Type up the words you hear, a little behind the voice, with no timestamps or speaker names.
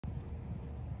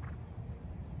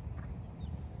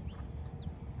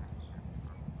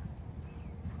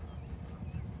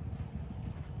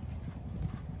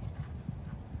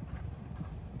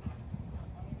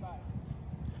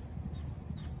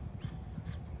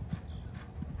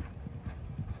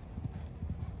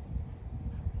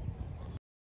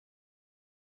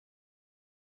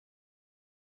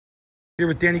Here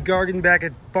with Danny Gargan back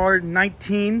at bar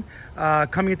 19,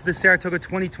 coming into the Saratoga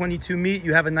 2022 meet.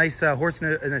 You have a nice horse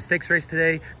in a stakes race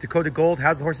today, Dakota Gold.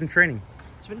 How's the horse been training?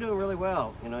 It's been doing really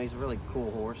well. You know, he's a really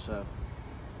cool horse.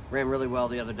 Ran really well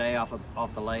the other day off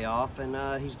the layoff,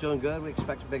 and he's doing good. We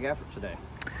expect a big effort today.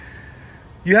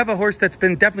 You have a horse that's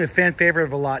been definitely a fan favorite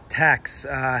of a lot, Tax.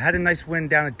 Had a nice win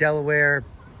down at Delaware.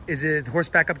 Is it the horse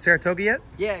back up at Saratoga yet?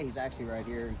 Yeah, he's actually right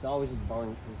here. He's always in the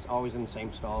barn. He's always in the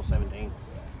same stall, 17.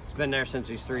 He's been there since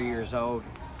he's 3 years old.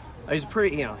 He's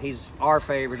pretty, you know, he's our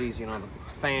favorite. He's, you know,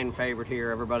 the fan favorite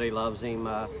here. Everybody loves him.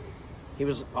 He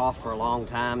was off for a long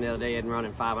time the other day. He hadn't run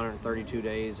in 532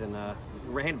 days, and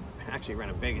actually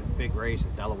ran a big race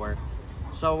at Delaware.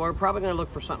 So we're probably going to look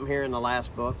for something here in the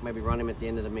last book. Maybe run him at the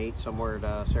end of the meet somewhere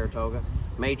at Saratoga.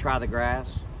 May try the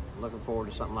grass. Looking forward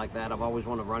to something like that. I've always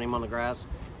wanted to run him on the grass.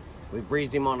 We've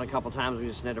breezed him on it a couple times. We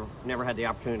just never had the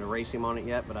opportunity to race him on it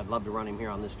yet, but I'd love to run him here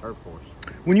on this turf course.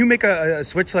 When you make a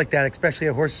switch like that, especially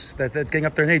a horse that's getting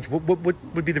up there in age, what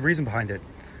would be the reason behind it?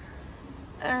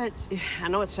 I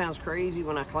know it sounds crazy.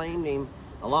 When I claimed him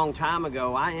a long time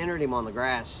ago, I entered him on the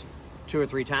grass 2 or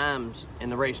 3 times,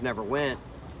 and the race never went.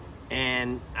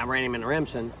 And I ran him in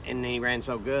Remsen, and he ran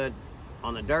so good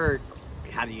on the dirt.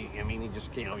 How do you, I mean, you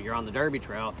just, you know, you're on the Derby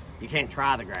trail, you can't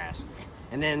try the grass.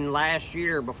 And then last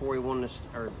year, before he won this,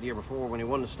 or the year before, when he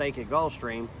won the stake at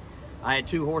Gulfstream, I had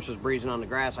 2 horses breezing on the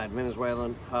grass. I had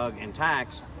Venezuelan, Hug, and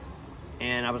Tax.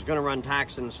 And I was going to run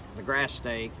Tax in the grass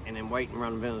stake and then wait and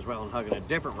run Venezuelan Hug in a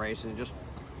different race. And just,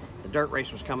 the dirt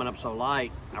race was coming up so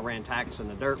light, I ran Tax in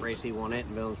the dirt race. He won it, and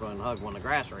Venezuelan Hug won the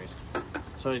grass race.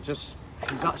 So it's just,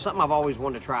 he's something I've always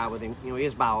wanted to try with him. You know, he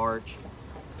is by Arch.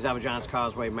 He's out of John's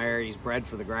Causeway mare. He's bred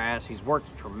for the grass. He's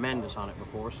worked tremendous on it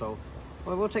before. So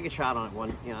well, we'll take a shot on it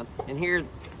one, you know. And here, the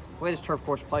way this turf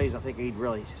course plays, I think he'd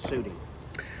really suit him.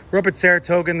 We're up at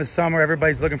Saratoga in the summer.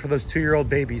 Everybody's looking for those 2-year-old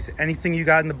babies. Anything you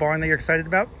got in the barn that you're excited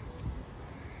about?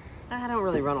 I don't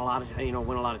really run a lot of, you know,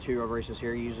 win a lot of 2-year-old races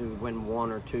here. Usually win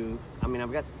 1 or 2. I mean,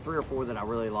 I've got 3 or 4 that I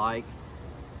really like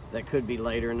that could be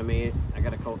later in the meet. I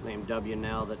got a colt named W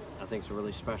Nell that I think is a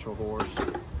really special horse.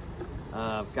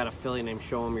 I've got a filly named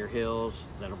Show 'em Your Hills.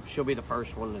 She'll be the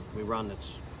first one that we run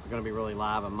that's going to be really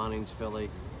live, a Munnings filly.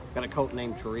 Got a colt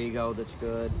named Torigo that's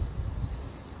good.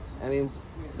 I mean,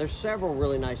 there's several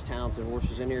really nice talented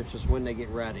horses in here. It's just when they get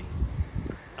ready.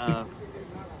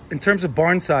 In terms of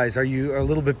barn size, are you a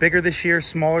little bit bigger this year,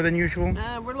 smaller than usual?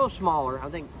 We're a little smaller. I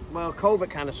think, well, COVID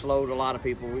kind of slowed a lot of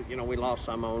people. We lost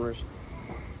some owners.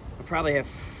 I probably have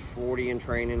 40 in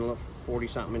training,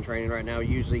 40-something in training right now.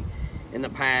 Usually in the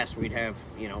past we'd have,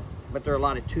 you know, but there are a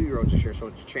lot of 2-year-olds this year, so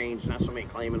it's changed. Not so many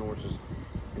claiming horses.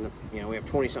 You know, we have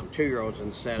 20-something 2-year-olds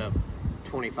instead of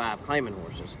 25 claiming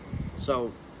horses.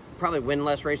 So probably win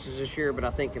less races this year, but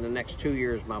I think in the next 2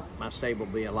 years, my stable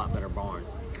will be a lot better barn.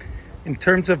 In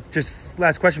terms of, just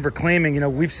last question for claiming, you know,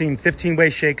 we've seen 15-way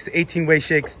shakes, 18-way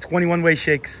shakes, 21-way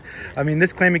shakes. I mean,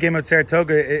 this claiming game at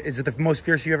Saratoga, is it the most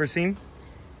fierce you've ever seen?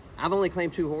 I've only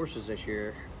claimed 2 horses this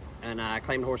year, and I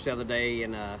claimed a horse the other day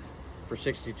for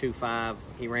 62.5.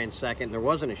 He ran second. There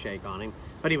wasn't a shake on him,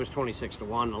 but he was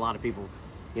 26-1. A lot of people,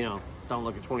 you know, don't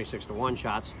look at 26-1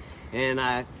 shots. And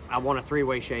I won a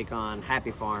 3-way shake on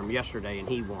Happy Farm yesterday, and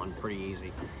he won pretty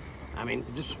easy. I mean,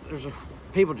 just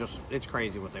it's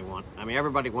crazy what they want. I mean,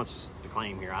 everybody wants to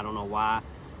claim here. I don't know why.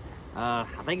 I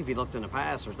think if you looked in the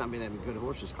past, there's not been that many good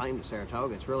horses claimed at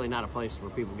Saratoga. It's really not a place where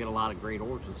people get a lot of great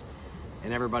horses,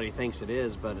 and everybody thinks it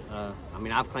is. But I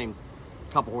mean, I've claimed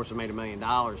a couple horses made $1 million,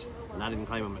 and I didn't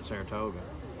claim them at Saratoga.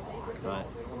 But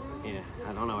yeah,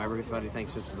 I don't know. Everybody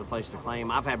thinks this is a place to claim.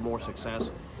 I've had more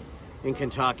success in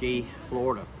Kentucky,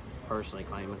 Florida, personally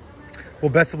claiming. Well,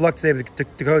 best of luck today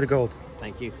with Dakota Gold.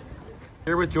 Thank you.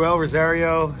 Here with Joel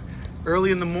Rosario.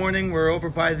 Early in the morning, we're over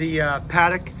by the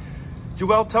paddock.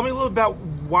 Joel, tell me a little about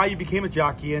why you became a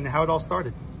jockey and how it all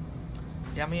started.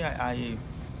 Yeah, I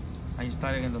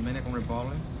started in the Dominican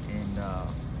Republic, and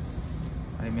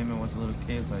I remember when I was a little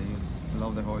kid, so I used to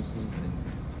love the horses,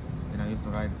 and I used to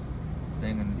ride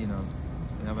them, and you know,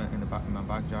 have it in my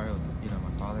backyard with, you know,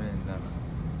 my father, and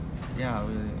yeah,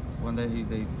 one day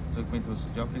they took me to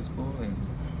jockey school, and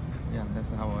yeah, that's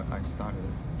how I started.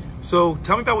 So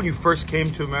tell me about when you first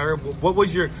came to America. What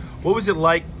was it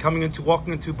like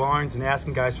walking into barns and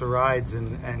asking guys for rides,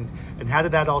 and how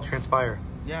did that all transpire?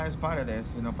 Yeah, it's part of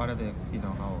this, you know, part of the, you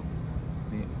know, how,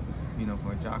 you know,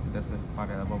 for a jockey, that's a part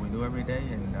of what we do every day,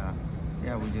 and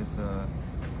yeah, we just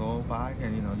go by,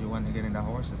 and you know, you want to get in the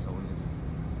horses, so we just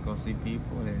go see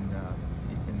people and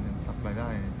stuff like that,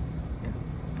 and yeah,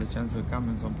 it's the chance will come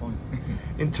at some point.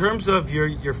 In terms of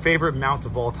your favorite mount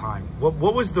of all time,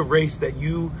 what was the race that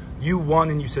you won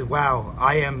and you said, wow,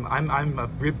 I'm a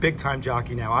big time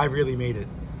jockey now, I really made it?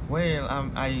 Well,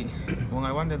 when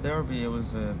I won the Derby, it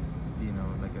was you know,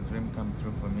 like a dream come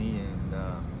true for me, and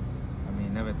I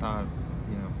mean, never thought,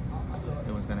 you know,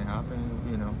 it was gonna happen,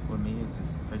 you know, for me,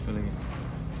 just especially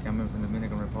coming from the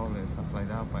Dominican Republic and stuff like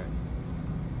that. But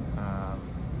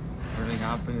really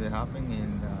happy it happened,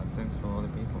 and thanks for all the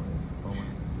people that always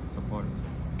supporting me.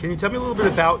 Can you tell me a little bit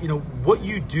about, you know, what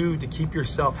you do to keep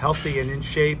yourself healthy and in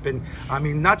shape? And I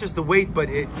mean, not just the weight, but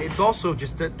it's also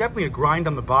just definitely a grind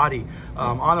on the body,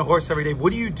 on a horse every day.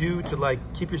 What do you do to like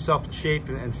keep yourself in shape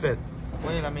and fit?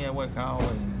 Well, I mean, I work out,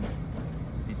 and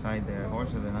beside the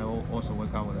horses, and I also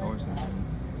work out with the horses, and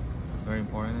it's very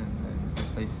important, and to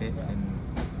stay fit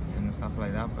and stuff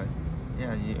like that. But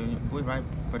yeah, we ride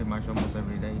pretty much almost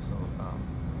every day, so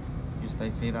you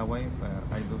stay fit that way. But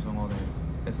I do some other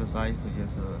exercise to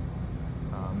just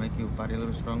make your body a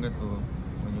little stronger, to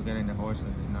when you get in the horse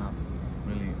and you're not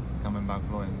really coming back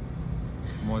flowing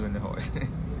more than the horse.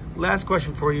 Last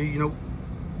question for you. You know,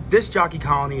 this jockey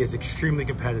colony is extremely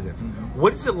competitive. Mm-hmm.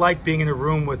 What is it like being in a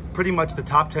room with pretty much the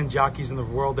top 10 jockeys in the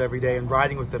world every day and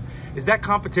riding with them? Is that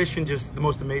competition just the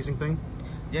most amazing thing?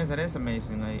 Yes, it is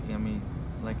amazing. I mean,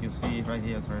 like you see right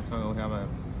here at Saratoga, we have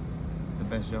the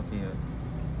best jockey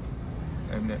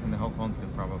in the whole country,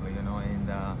 probably, you know, and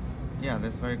yeah,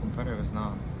 that's very competitive. It's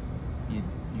not,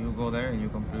 you go there and you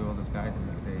compete with all those guys, and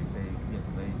they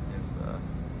just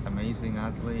amazing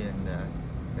athlete, and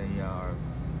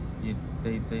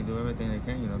they do everything they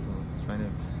can, you know, to try to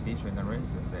beat you in the race.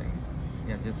 And then,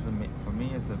 yeah, just for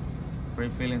me, it's a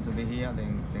great feeling to be here.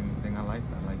 Then I like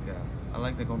that. I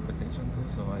like the competition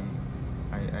too, so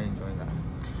I enjoy that.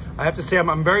 I have to say,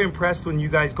 I'm very impressed when you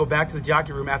guys go back to the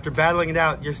jockey room after battling it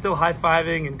out. You're still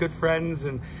high-fiving and good friends,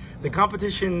 and the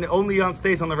competition only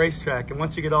stays on the racetrack, and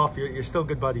once you get off, you're still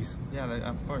good buddies. Yeah,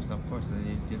 of course.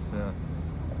 It just,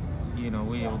 you know,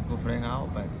 we all go friend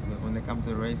out, but when they come to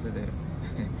the race,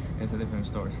 it's a different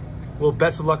story. Well,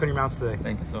 best of luck on your mounts today.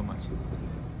 Thank you so much.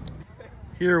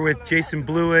 Here with Jason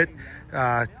Blewitt,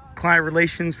 client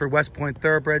relations for West Point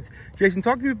Thoroughbreds. Jason,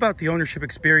 talk to me about the ownership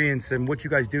experience and what you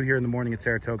guys do here in the morning at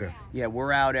Saratoga. Yeah,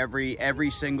 we're out every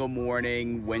single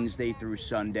morning, Wednesday through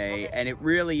Sunday, and it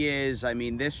really is, I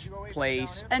mean, this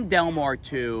place, and Del Mar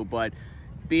too, but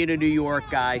being a New York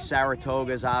guy,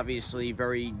 Saratoga is obviously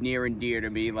very near and dear to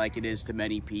me, like it is to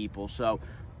many people. So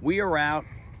we are out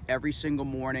every single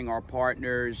morning. Our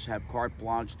partners have carte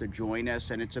blanche to join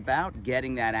us, and it's about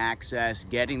getting that access,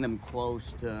 getting them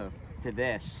close to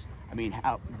this. I mean,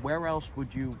 where else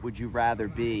would you rather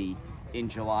be in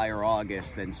July or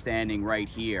August than standing right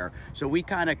here? So we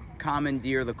kind of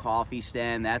commandeer the coffee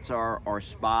stand. That's our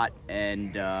spot.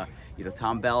 And you know,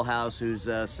 Tom Bellhouse, who's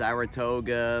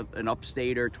Saratoga, an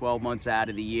upstater, 12 months out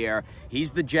of the year,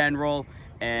 he's the general,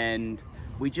 and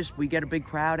we get a big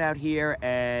crowd out here,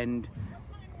 and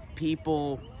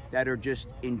people that are just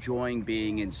enjoying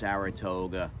being in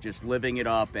Saratoga, just living it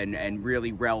up and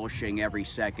really relishing every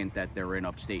second that they're in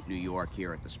upstate New York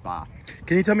here at the spa.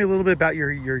 Can you tell me a little bit about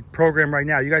your program right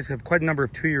now? You guys have quite a number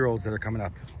of 2-year-olds that are coming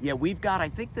up. Yeah, we've got, I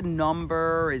think the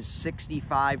number is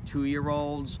 65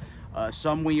 2-year-olds.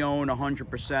 Some we own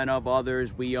 100% of,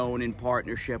 others we own in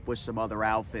partnership with some other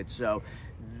outfits. So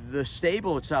the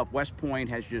stable itself, West Point,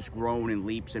 has just grown in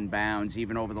leaps and bounds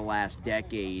even over the last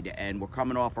decade, and we're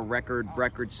coming off a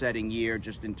record-setting year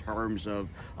just in terms of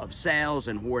sales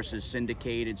and horses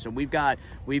syndicated. So we've got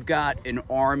an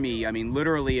army, I mean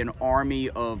literally an army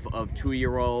of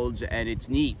 2-year-olds, and it's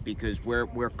neat because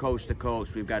we're coast to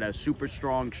coast. We've got a super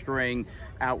strong string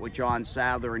out with John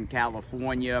Sadler in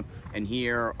California, and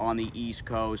here on the East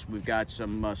Coast we've got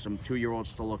some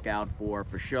 2-year-olds to look out for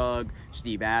Shug,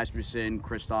 Steve Asmussen,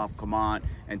 Christoph Camont,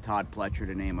 and Todd Pletcher,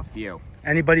 to name a few.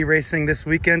 Anybody racing this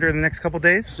weekend or the next couple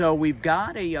days? So we've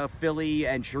got a filly,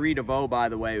 and Cherie DeVoe, by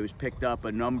the way, who's picked up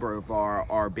a number of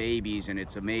our babies, and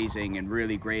it's amazing and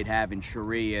really great having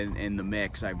Cherie in the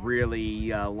mix. I've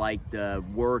really liked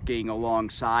working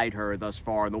alongside her thus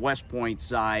far on the West Point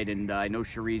side, and I know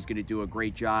Cherie's going to do a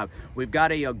great job. We've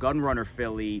got a gun runner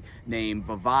filly named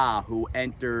Vava who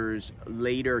enters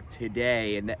later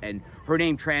today, and her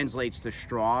name translates to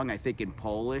strong, I think, in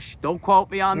Polish. Don't quote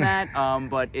me on that,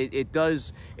 but it does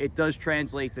does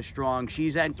translate to strong.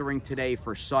 She's entering today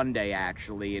for Sunday,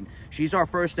 actually, and she's our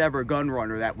first ever gun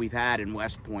runner that we've had in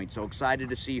West Point, so excited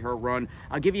to see her run.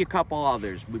 I'll give you a couple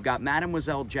others. We've got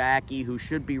Mademoiselle Jackie, who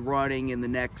should be running in the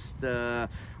next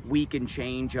week and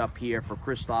change up here for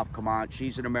Christophe Comont.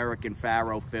 She's an American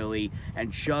Faro filly,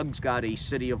 and Shug's got a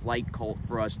City of Light colt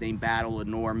for us named Battle of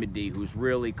Normandy, who's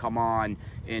really come on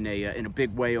in a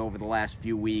big way over the last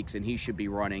few weeks, and he should be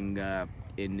running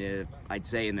I'd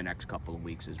say in the next couple of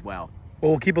weeks as well.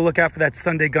 Well, we'll keep a lookout for that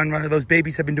Sunday gun runner. Those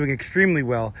babies have been doing extremely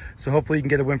well, so hopefully you can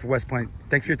get a win for West Point.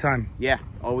 Thanks for your time. Yeah,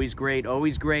 always great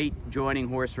joining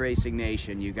Horse Racing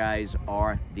Nation. You guys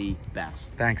are the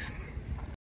best. Thanks.